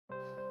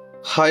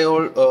Hi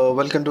all,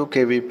 welcome to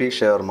KVP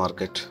Share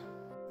Market.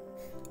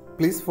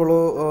 Please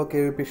follow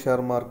KVP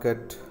Share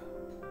Market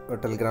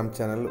Telegram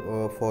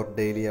channel for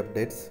daily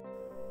updates.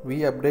 We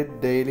update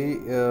daily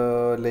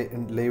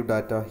live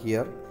data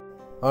here.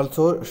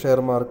 Also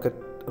share market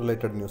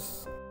related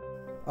news.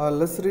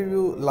 Let's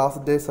review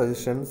last day's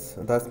suggestions.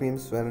 That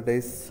means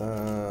Wednesday's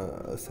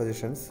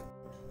suggestions.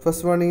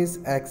 First one is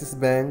Axis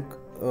Bank.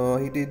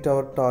 It hit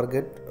our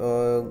target,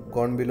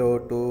 gone below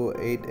to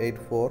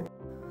 884.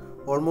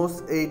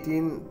 Almost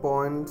 18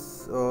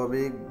 points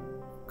we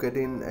get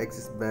in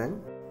Axis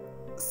Bank.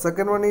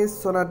 Second one is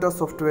Sonata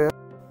Software.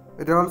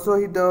 It also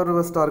hit our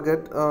reverse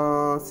target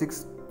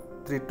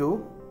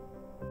 632,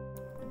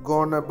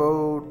 gone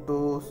above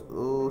to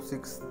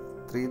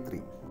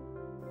 633.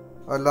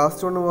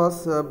 Last one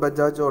was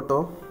Bajaj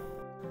Auto.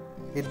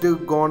 It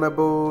gone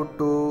above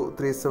to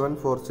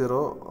 3740,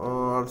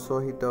 also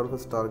hit our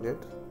first target.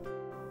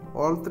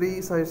 All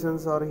three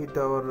sessions are hit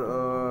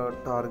our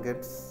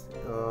targets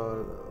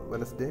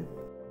Wednesday.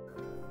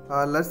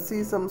 Let's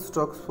see some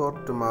stocks for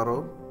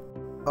tomorrow.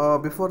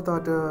 Before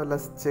that,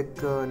 let's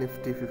check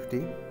Nifty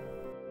 50.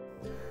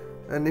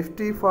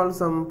 Nifty fell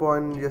some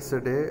point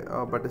yesterday,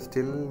 but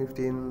still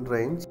Nifty in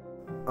range.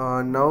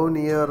 Now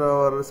near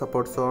our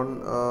support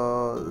zone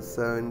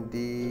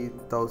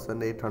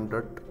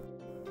 70,800.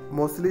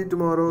 Mostly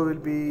tomorrow will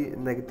be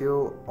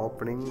negative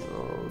opening,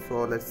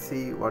 so let's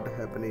see what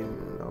happen in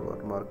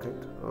our market.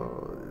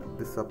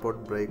 This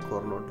support break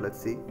or not, let's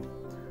see.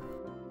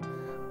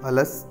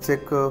 Let's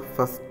check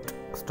first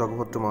stock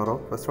for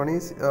tomorrow. First one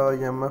is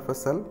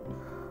MFSL.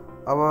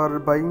 Our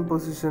buying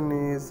position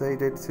is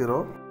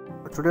 880.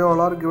 Today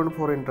all are given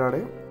for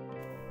intraday.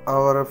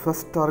 Our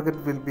first target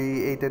will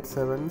be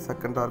 887,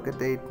 second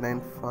target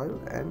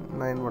 895 and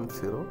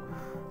 910.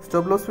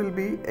 Stop loss will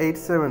be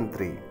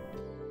 873.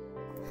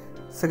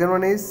 Second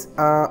one is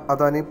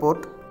Adani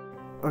Port.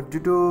 Due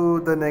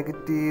to the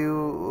negative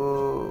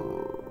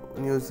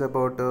news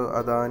about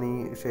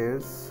Adani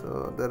shares,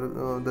 there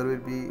will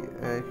be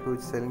a huge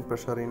selling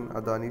pressure in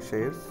Adani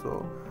shares.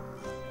 So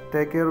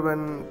take care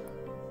when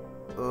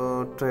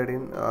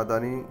trading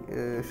Adani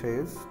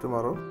shares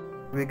tomorrow.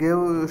 We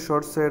gave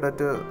short side at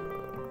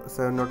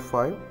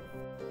 705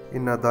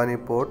 in Adani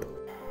Port.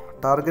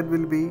 Target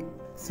will be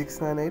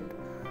 698.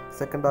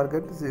 Second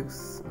target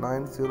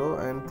 690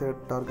 and third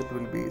target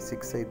will be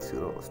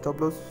 680. Stop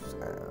loss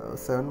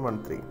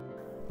 713.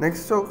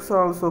 Next stocks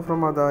are also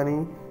from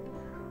Adani.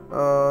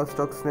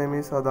 Stock's name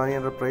is Adani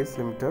Enterprise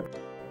Limited.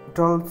 It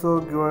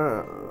also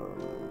given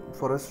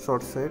for a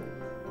short side.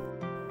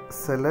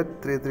 Sell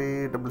at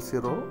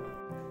 3300.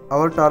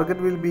 Our target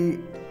will be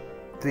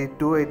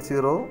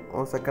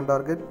 3280. Second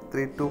target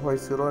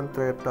 3250 and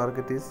third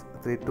target is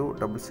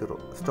 3200.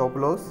 Stop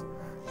loss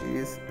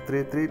is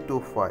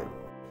 3325.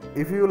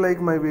 If you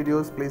like my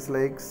videos, please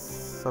like,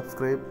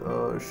 subscribe,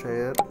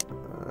 share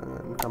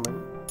and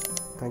comment.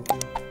 Thank you.